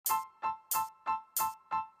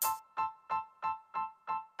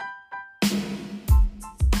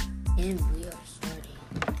And we are starting.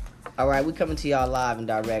 All right, we coming to y'all live and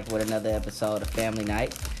direct with another episode of Family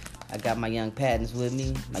Night. I got my young Pattons with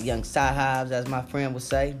me, my young Sahibs, as my friend would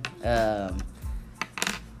say. I'm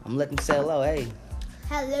letting them say hello. Hey.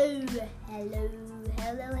 Hello.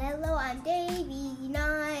 I'm Davey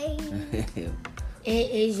 9.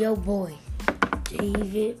 It is your boy,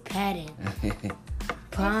 David Patton.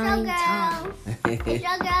 Prime time. It's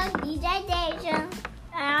your girl, DJ Deja.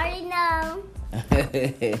 I already know.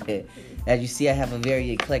 As you see, I have a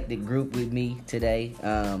very eclectic group with me today.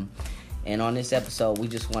 And on this episode, we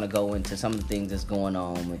just want to go into some of the things that's going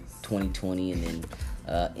on with 2020 and then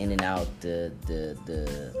in and out the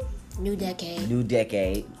New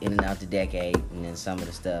decade, in and out the decade, and then some of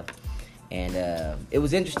the stuff. And it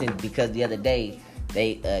was interesting because the other day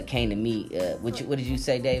they came to me. What did you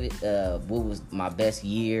say, David? What was my best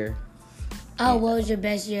year? Oh, what was your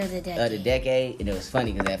best year of the decade? And it was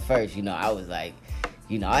funny because at first, I was like,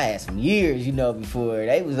 I had some years, before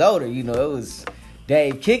they was older. It was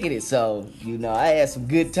Dave kicking it, so I had some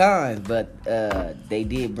good times. But they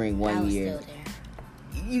did bring one year. Still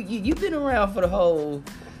there. You've been around for the whole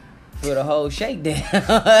shakedown.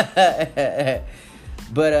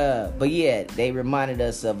 But yeah, they reminded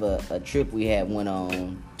us of a trip we had went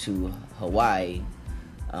on to Hawaii.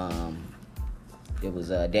 It was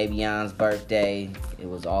Davion's birthday. It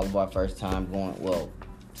was all of our first time going. Well,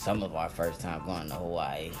 some of our first time going to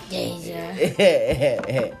Hawaii. Deja.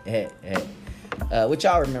 What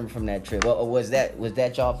y'all remember from that trip? Was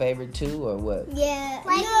that y'all favorite too, or what? Yeah.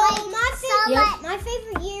 My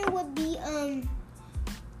favorite year would be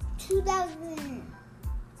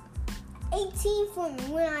 2018 for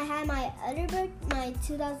when I had my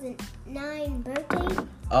 2009 birthday.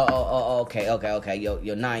 Oh, okay.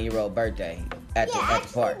 Your 9-year-old birthday at the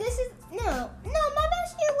park. My best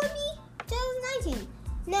year would be 2019.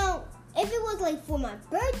 Now, if it was like for my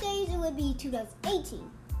birthdays, it would be 2018.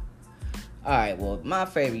 All right, well, my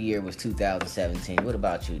favorite year was 2017. What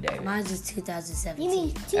about you, David? Mine was 2017. You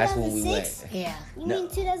mean 2006? That's when we went. Yeah. You mean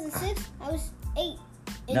 2006? I was 8.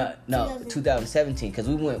 No, 2017, because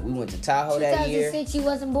we went to Tahoe that year. 2006, you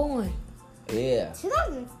wasn't born. Yeah.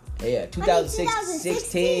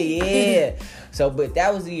 2016. Yeah. So, but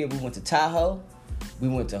that was the year we went to Tahoe. We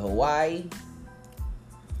went to Hawaii.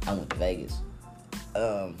 I went to Vegas.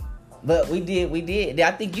 But we did.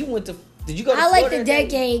 I think you went to. Did you go to I Florida? like the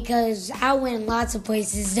decade because I went lots of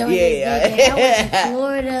places during this decade. I went to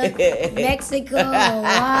Florida, Mexico,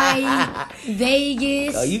 Hawaii,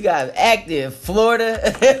 Vegas. Oh, you guys active. Florida.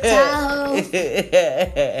 Tahoe.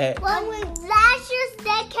 Well, with last year's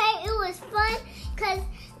decade, it was fun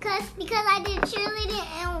because I did cheerleading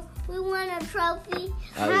and we won a trophy.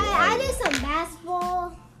 I did some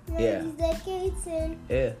basketball these decades and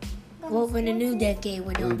Well, for the new decade,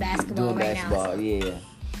 we're doing basketball right now. So. Yeah.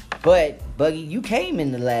 But Buggy, you came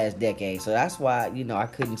in the last decade, so that's why I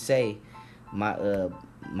couldn't say my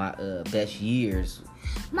best years.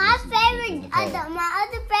 My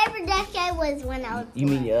other favorite decade was when I was. You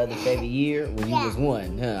mean your other favorite year when you was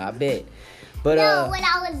 1? Huh? I bet. But when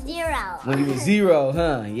I was 0. When you was 0,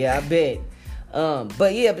 huh? Yeah, I bet.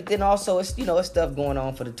 But then also it's it's stuff going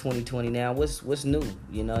on for the 2020 now. What's new?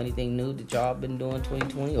 Anything new that y'all been doing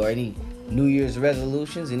 2020 or any New Year's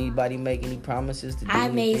resolutions? Anybody make any promises to do I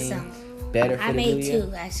made anything some. better for I the made new year?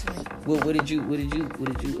 2 actually. What did you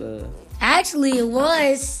Actually, it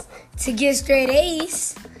was to get straight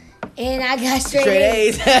A's, and I got straight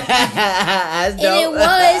A's. A's. That's dope.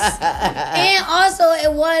 And also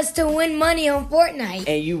it was to win money on Fortnite.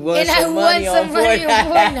 And you won and some I money won some on money Fortnite.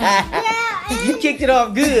 on Fortnite. You kicked it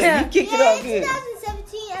off good. You kicked it off good.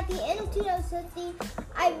 2017, at the end of 2017,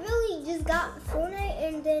 I really just got Fortnite,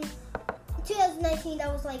 and then 2019,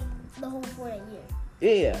 that was like the whole Fortnite year.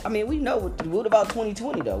 Yeah, I mean, we know. What about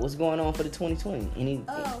 2020 though? What's going on for the 2020? Any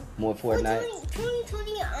more Fortnite? For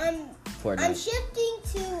 2020, I'm shifting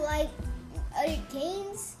to like other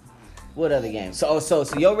games. What other games? So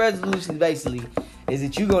your resolution basically is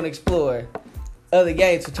that you're gonna explore other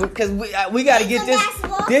games because we got to get this.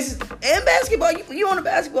 Basketball. This and basketball. You on the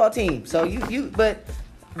basketball team, so we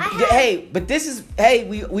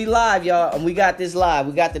live, y'all, and we got this live.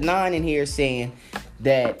 We got the 9 in here saying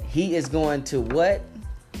that he is going to what?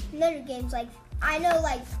 Another games, like I know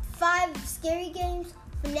like 5 scary games: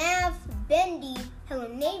 FNAF, Bendy, Hello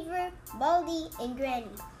Neighbor, Baldi, and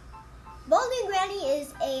Granny. Baldi and Granny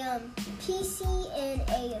is a PC and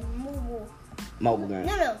a mobile. Mobile Granny.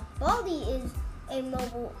 No. Baldi is a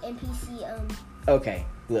mobile and PC. Okay,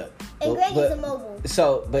 look. And Granny's a mobile.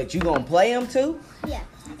 So, but you gonna play him too? Yeah.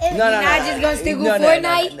 Not just gonna stick with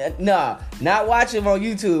Fortnite? No, not watch him on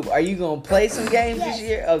YouTube. Are you gonna play some games Yes. this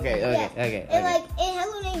year? Okay. And like, and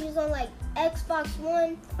Hello Neighbor's on like like Xbox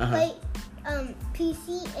One, Uh-huh.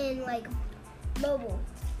 PC, and like mobile.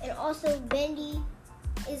 And also Bendy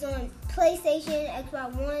is on PlayStation,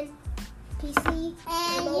 Xbox One, PC,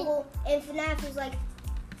 and mobile. And FNAF is like.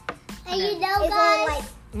 And you know, It's on, guys, like,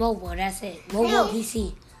 Mobile, that's it. Mobile No.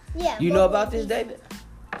 PC. yeah. You know mobile about this, PC. David?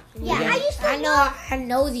 Yeah, Yeah. I used to. I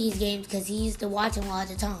know these games because he used to watch them all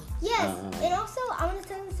the time. Yes, Uh-huh. and also I want to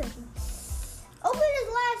tell you something. Over this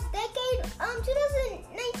last decade,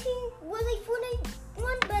 2019 was a Fortnite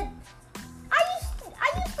one, but I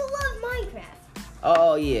used to love Minecraft.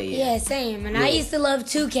 Oh yeah. Yeah, same. And I Yeah. used to love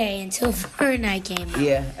 2K until Fortnite came out.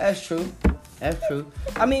 Yeah, that's true. That's true.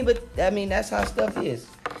 I mean, that's how stuff is.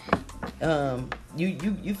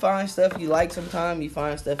 You find stuff you like sometimes, you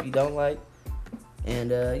find stuff you don't like,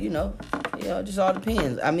 and it just all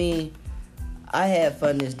depends. I mean, I had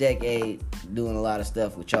fun this decade doing a lot of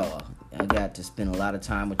stuff with y'all. I got to spend a lot of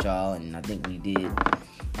time with y'all, and I think we did.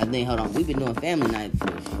 We've been doing family night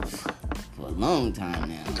for a long time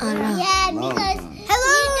now. I know. yeah, Long because time.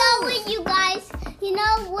 you guys,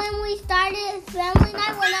 when we started family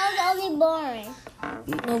night, when I was only boring.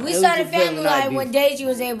 But we It was started a family family night night when Deja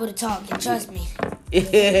was able to talk, and trust me,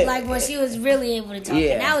 like when she was really able to talk.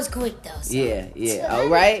 Yeah. And that was quick though. So. Yeah. All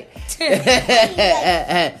right.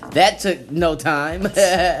 That took no time. My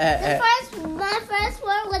first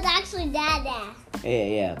word was actually Dada.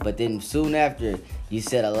 Yeah. But then soon after, you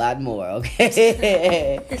said a lot more,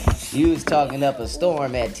 okay? You was talking up a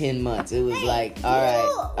storm at 10 months. It was like, all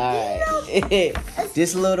right.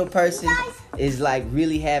 This little person is like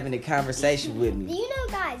really having a conversation with Do me. you know,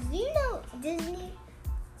 guys? Do you know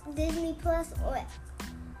Disney Plus or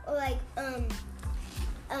like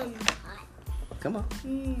Come on.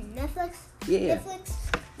 Netflix? Yeah. Netflix.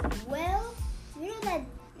 Well, you know that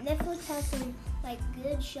Netflix has some like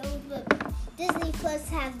good shows, but Disney Plus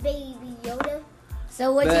has Baby Yoda.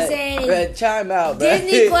 So what you saying is But chime out, bro.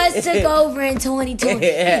 Disney Plus took over in 2020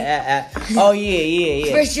 Oh,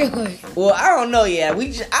 yeah. for sure. Well, I don't know yet.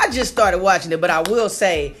 I just started watching it, but I will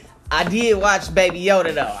say I did watch Baby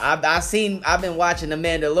Yoda though. I've been watching The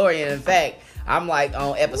Mandalorian. In fact, I'm like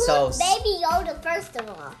on episodes. Baby Yoda, first of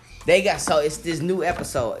all. It's this new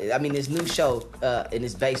episode. I mean, this new show, and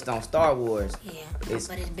it's based on Star Wars. Yeah, It's-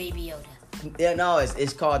 but it's Baby Yoda. Yeah, no,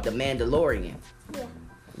 it's called The Mandalorian. Yeah.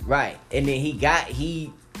 Right, and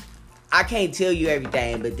then I can't tell you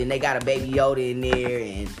everything, but then they got a Baby Yoda in there,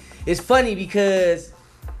 and it's funny because,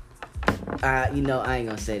 I ain't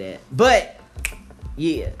gonna say that, but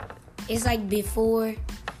yeah. It's like before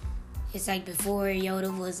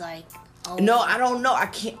Yoda was like. Oh, No, I don't know.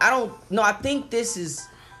 I think this is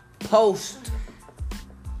post.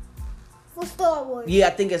 For Star Wars. Yeah,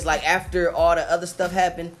 I think it's like after all the other stuff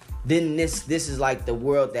happened, then this is like the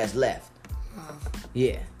world that's left.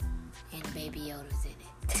 Yeah. And Baby Yoda's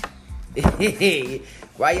in it.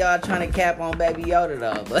 Why y'all trying to cap on Baby Yoda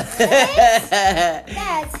though?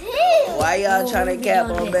 That's him. Why y'all Oh, trying to we cap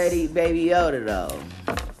on on this. Baby Yoda though?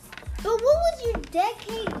 But what was your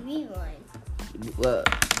decade rewind?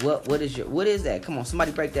 What is that? Come on,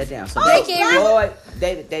 somebody break that down. So Decade boy,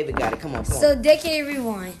 David got it. Come on. So Decade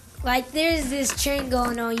Rewind. Like there's this trend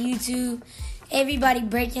going on YouTube. Everybody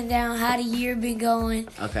breaking down how the year been going.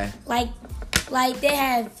 Okay. Like they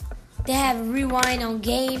have a rewind on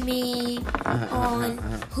gaming, on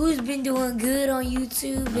who's been doing good on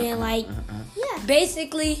YouTube, and like Yeah.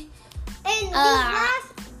 basically And these Uh, last.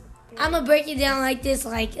 I'm gonna break it down like this.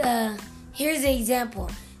 Like here's an example.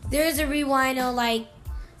 There's a rewind on like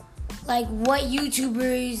what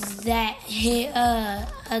YouTubers that hit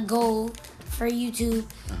a goal for YouTube,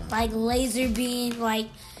 like Laser Beam, like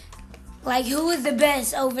who was the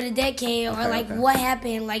best over the decade, or like okay. what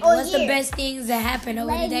happened, like Oh, what's the yeah. best things that happened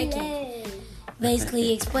over the decade.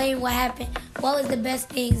 Basically, explain what happened. What was the best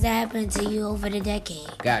things that happened to you over the decade?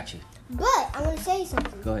 Got you. But I want to say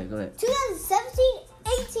something. Go ahead. 2017,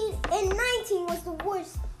 18, and 19 was the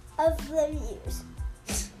worst of the years.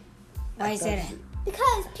 Why you say that?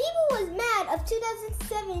 Because people was mad of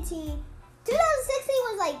 2017. 2016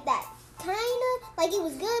 was like that. Kinda. Like it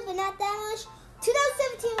was good, but not that much.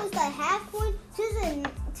 2017 was like half point.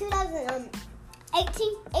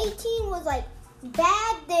 2018 was like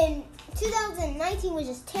bad. Then 2019 was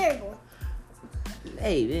just terrible.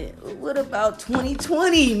 Hey man, what about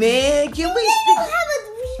 2020, man? Can They we? don't have a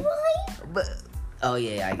rewind. But oh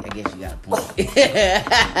yeah, I guess you got a point.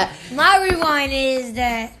 My rewind is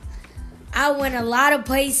that I went a lot of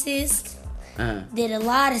places, did a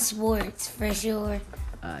lot of sports for sure.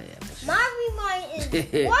 Oh yeah. For sure. My rewind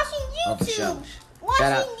is watching Oh, for YouTube. sure. Watching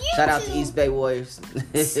YouTube. Shout out to East Bay Warriors.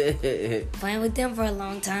 Playing with them for a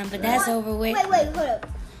long time, but that's over with. Wait, hold up.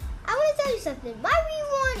 I want to tell you something. My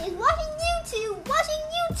everyone is watching YouTube.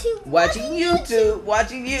 Watching YouTube.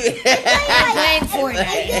 Watching you. Playing Fortnite. And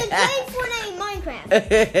then playing Fortnite and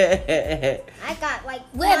Minecraft. I got like.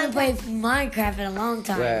 We haven't played Minecraft in a long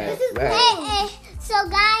time. Right. This is Right. Hey, so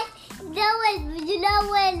guys,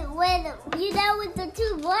 when the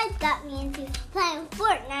two boys got me into playing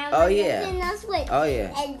Fortnite. Oh, on yeah. Nintendo Switch. Oh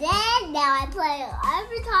yeah. And then now I play it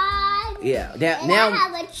every time. Yeah. And Now. I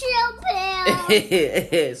have a chill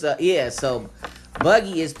pill. So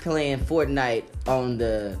Buggy is playing Fortnite on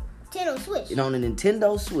the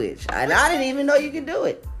Nintendo Switch. And I didn't even know you could do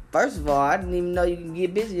it. First of all, I didn't even know you can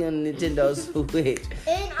get busy on the Nintendo Switch.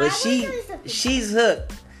 And But she's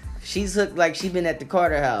hooked. She's hooked like she been at the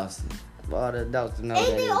Carter house. All the adults know And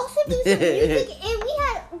that they is. also do some music, and we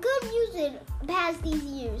had good music past these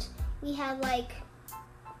years. We have like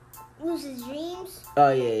Lucid Dreams,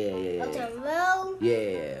 Oh yeah. Uptown Row.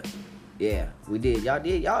 Yeah, we did. Y'all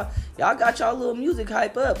got y'all little music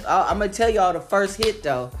hype up. I'm gonna tell y'all the first hit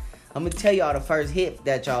though. I'm gonna tell y'all the first hit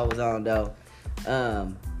that y'all was on though.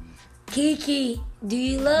 Kiki, do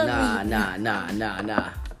you love me? Nah.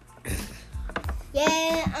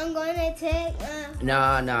 Yeah, I'm gonna take.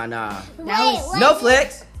 Nah. was- No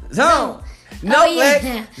flex zone. No Oh, flex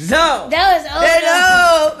yeah. zone. That was Hey,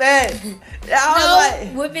 no, man. I was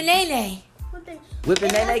like, Whippin' Nene.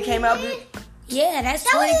 Whippin' Nene came out. Yeah, that's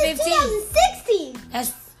That was in 2015. 2016.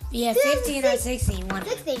 That's 15 or 16. One.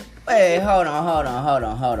 16. Hey, hold on. I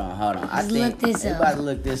Let's think look this we up. about to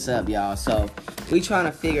look this up, y'all. So we trying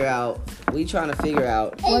to figure out.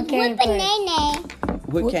 What came Whipping first? Nene.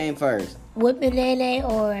 What came first. Whippin' Nene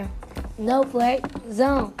or No Flex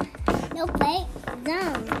Zone. No play.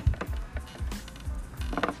 Zone.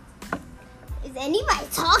 Is anybody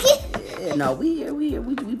talking? Yeah, no, we here. We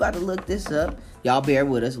about to look this up. Y'all bear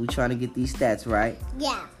with us. We trying to get these stats right.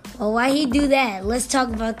 Yeah. Well, why he do that? Let's talk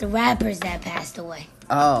about the rappers that passed away.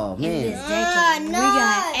 Oh In man. this decade. We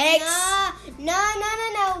got X. No.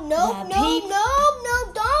 Got Peep. Nope.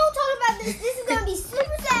 Don't talk about this. This is gonna be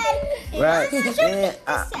super sad. And Right, I'm not sure man, if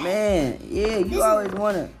it's sad. man, yeah, you This always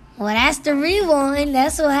wanna. Well, that's the rewind.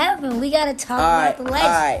 That's what happened. We gotta talk about the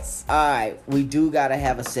legends. all right. We do gotta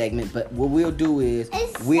have a segment, but what we'll do is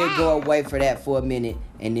It's we'll sad. go away for that for a minute,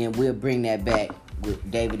 and then we'll bring that back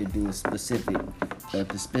with David to do a specific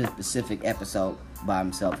episode by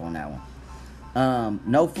himself on that one.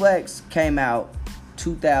 No Flex came out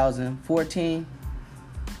 2014.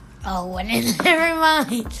 Oh, well, then never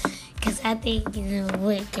mind. Because I think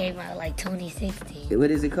what came out like 2016.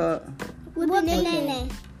 What is it called? Whippin' Okay. Nene.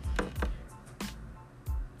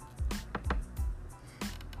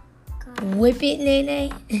 Whip it,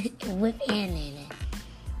 Nene. Whip and Nene.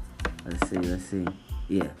 Let's see.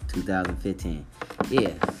 Yeah, 2015.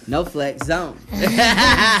 Yeah, No Flex Zone.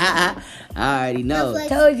 I already know. Flex.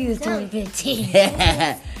 Told you it was 2015.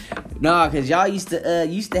 No, cause y'all used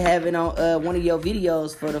to have it on one of your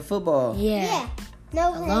videos for the football. Yeah. Yeah.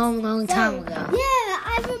 No A flex long time zone. ago. Yeah,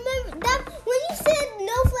 I remember that. When you said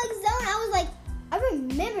no flex zone, I was like, I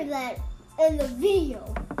remember that in the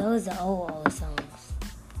video. Those are old songs.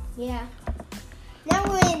 Yeah. Now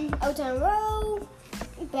we're in Old Road,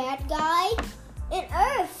 Bad Guy, and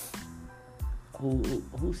Earth.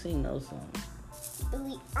 Who sing those songs?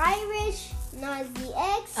 Billy Irish, Nas the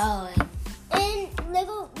X, Oh, and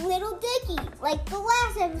Little Dicky, like the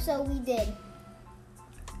last episode we did.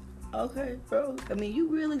 Okay, bro. I mean, you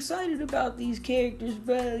real excited about these characters,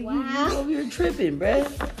 bro. You Wow. over here tripping, bro.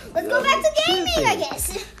 Let's go back to gaming, I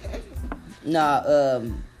guess. Nah,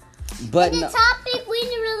 but The no, topic we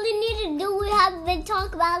really need to do, we haven't been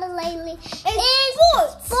talking about it lately, is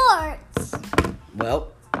sports. well,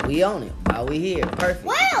 we own it while we here. Perfect.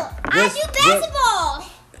 Wow, I What's- do basketball.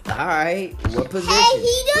 All right. What position? Hey,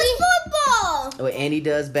 he does football. Oh, and he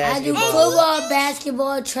does I do basketball. football,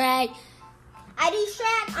 basketball, track. I do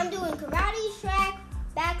track. I'm doing karate, track,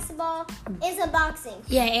 basketball, and some boxing.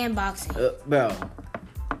 Yeah, and boxing. Bro,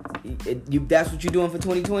 that's what you doing for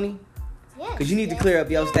 2020? Yes. Cause you need to clear up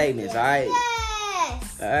your statements. All right.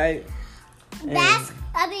 Yes. All right.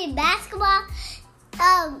 Basketball,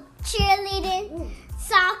 cheerleading,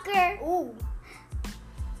 soccer, Ooh.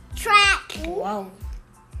 track, Whoa.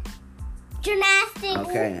 gymnastics.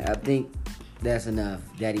 Okay, I think that's enough.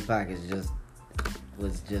 Daddy Pockets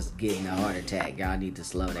was just getting a heart attack. Y'all need to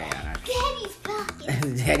slow down. Daddy's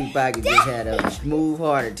pocket. Daddy Pocket just had a smooth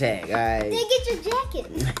heart attack. All Then right. get your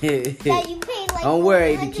jacket that you paid like. Don't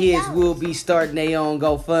worry, the kids $400. will be starting their own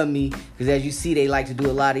GoFundMe because as you see, they like to do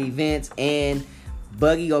a lot of events and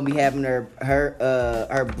Buggy gonna be having her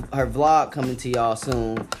vlog coming to y'all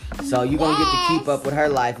soon. So you're gonna get to keep up with her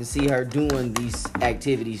life and see her doing these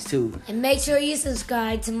activities too. And make sure you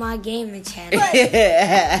subscribe to my gaming channel. Make Just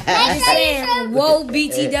sure you saying, whoa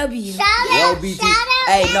BTW. Shout Whoa, out, BT. shout out.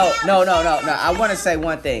 Hey, no. Daniel. I want to say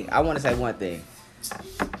one thing.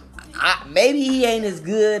 Maybe he ain't as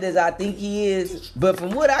good as I think he is, but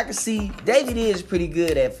from what I can see, David is pretty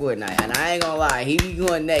good at Fortnite. And I ain't gonna lie, he be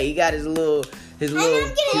going there. He got his little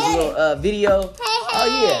video.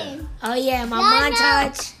 Oh yeah, my No, no.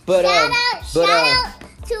 montage. But Shout out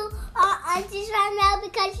to our aunties right now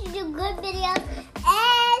because she do good videos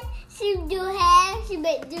and she do hair, she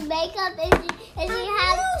do makeup, and she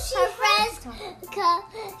has her friends.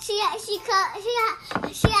 She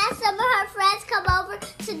has some of her friends come over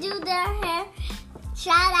to do their hair.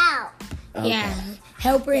 Shout out. Okay. Yeah,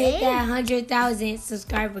 help her hit that 100,000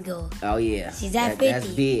 subscriber goal. Oh yeah, She's at That's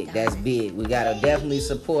 50. big. That's big. We gotta definitely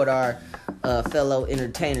support our fellow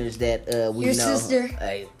entertainers that we Your know. sister.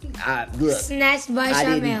 Hey, look, Snatched by I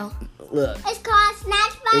Charmel. look. It's called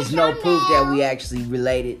Snatch by There's no Charmel. proof that we actually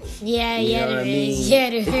related. Yeah, You know yeah, what there I is. mean? Yeah,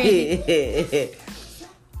 there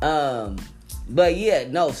is. But yeah,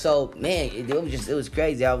 no. So man, it was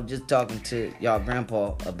crazy. I was just talking to y'all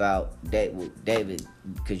grandpa about David,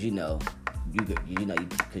 because you know, because you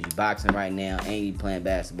boxing right now and you playing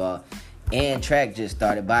basketball. And track just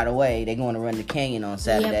started. By the way, they're going to run the Canyon on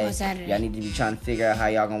Saturday. Yep, on Saturday. Y'all need to be trying to figure out how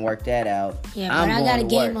y'all gonna work that out. Yeah, but I'm I got a going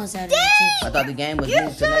to game work. on Saturday too. I thought the game was Your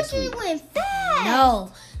moved to next surgery week. went fast.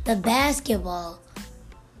 No, the basketball.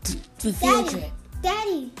 The field trip.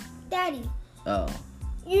 Daddy, Oh,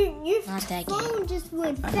 your Not that phone just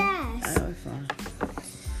went I fast. know it's fine.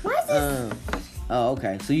 Why is this? Oh,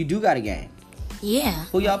 okay. So you do got a game. Yeah,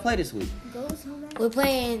 Who y'all play this week? Goes home back. we're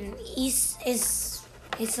playing East.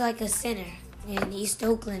 It's like a center in East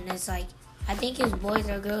Oakland. It's like, I think it's Boys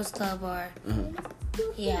or Girls Club or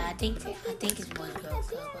yeah, I think it's Boys or Girls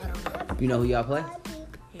Club. I don't know. You know who y'all play?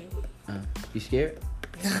 You scared?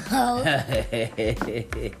 No.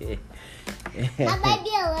 I might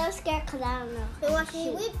be a little scared because I don't know. Wait, watch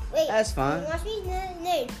me. Wait. That's fine. Watch me.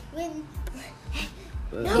 Nate.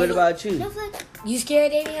 What about you? No flex. You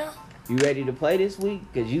scared, Daniel? You ready to play this week?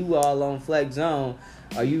 Because you all on Flex Zone.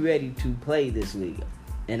 Are you ready to play this week?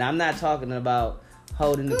 And I'm not talking about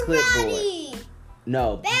holding the clipboard. Karate.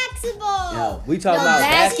 No. Basketball. No. We talking No, about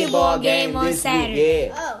basketball basketball game on this Saturday.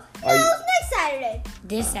 week. Yeah. Oh. Are No, you- it's next Saturday.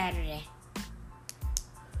 This Saturday.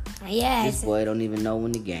 Yeah, This boy don't even know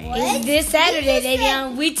when the game. it's this Saturday, You just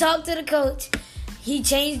Davion. We talked to the coach. He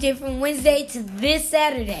changed it from Wednesday to this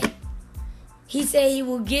Saturday. He said he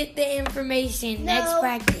will get the information next No.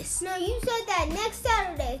 practice. No, you said that next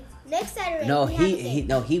Saturday. Next Saturday. No, we have a he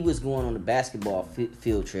game. he was going on a basketball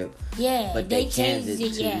field trip, Yeah, but they they changed changed it.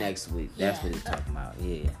 it to Yeah, next week. That's Yeah. what he's talking about.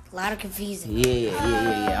 Yeah. a lot of confusing.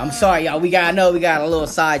 Yeah. I'm sorry, y'all. I know we got a little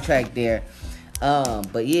sidetrack there.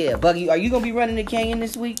 But yeah, Buggy, are you gonna be running the Canyon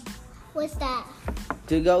this week What's that?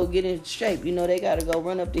 to go get in shape? You know they gotta go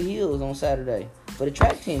run up the hills on Saturday for the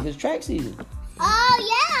track team. It's track season. Oh,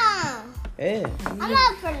 yeah. Yeah. I'm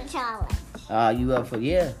up for the challenge. You up for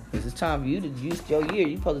Cause it's time for you to use your year.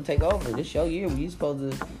 You supposed to take over. This your year. You supposed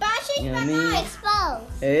to. But I changed You know my what I mean? mind.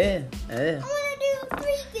 Exposed. Yeah. I want to do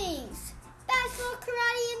 3 things: basketball,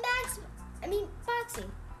 karate, and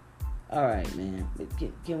boxing. All right, man.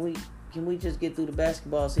 Can we just get through the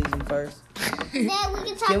basketball season first? Then we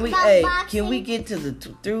can talk Can we? about Hey, boxing. can we get to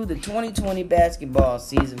through the 2020 basketball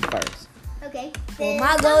season first? Okay. Well, Then my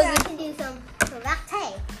Sunday goal is- I can do some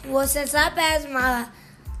karate. Well, since I passed my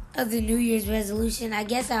other New Year's resolution, I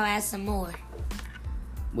guess I'll add some more.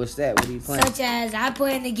 What's that? What are you playing? Such as I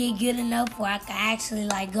plan to get good enough where I can actually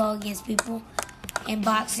like go against people in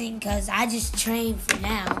boxing, because I just train for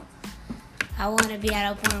now. I want to be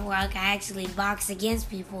at a point where I can actually box against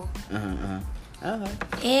people. Okay.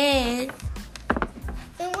 And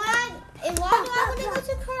And why do I want to go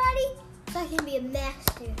to karate? So I can be a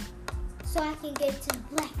master. So I can get to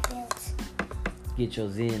black belt. Get your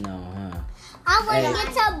zen on, huh? I want Hey.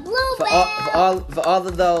 to get to blue For belt. all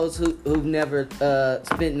of those who've never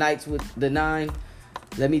spent nights with the 9,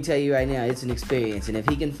 let me tell you right now, it's an experience. And if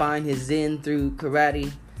he can find his zen through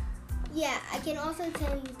karate, Yeah, I can also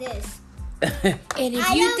tell you this. and if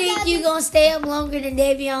I you know think that you're going to stay up longer than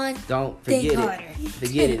Davion, don't Think forget harder. it.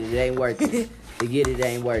 Forget it. It ain't worth it. Forget it.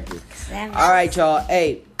 Ain't worth it. that All right, y'all.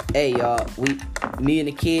 Hey, y'all. Me and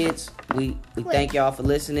the kids. We thank y'all for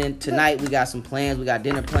listening. Tonight we got some plans. We got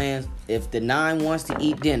dinner plans. If the 9 wants to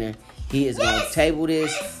eat dinner, he is gonna table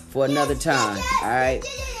this for another time. All right.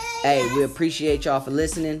 Hey, we appreciate y'all for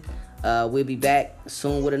listening. We'll be back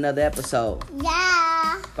soon with another episode.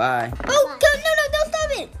 Yeah. Bye. Oh, no, don't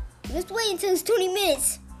Let's wait until it's 20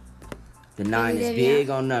 minutes. The 9 is big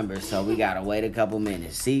on numbers, so we gotta wait a couple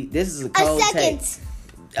minutes. See, this is a cold take.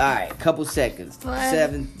 All right, couple seconds.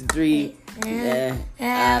 7, 3.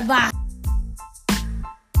 Bye.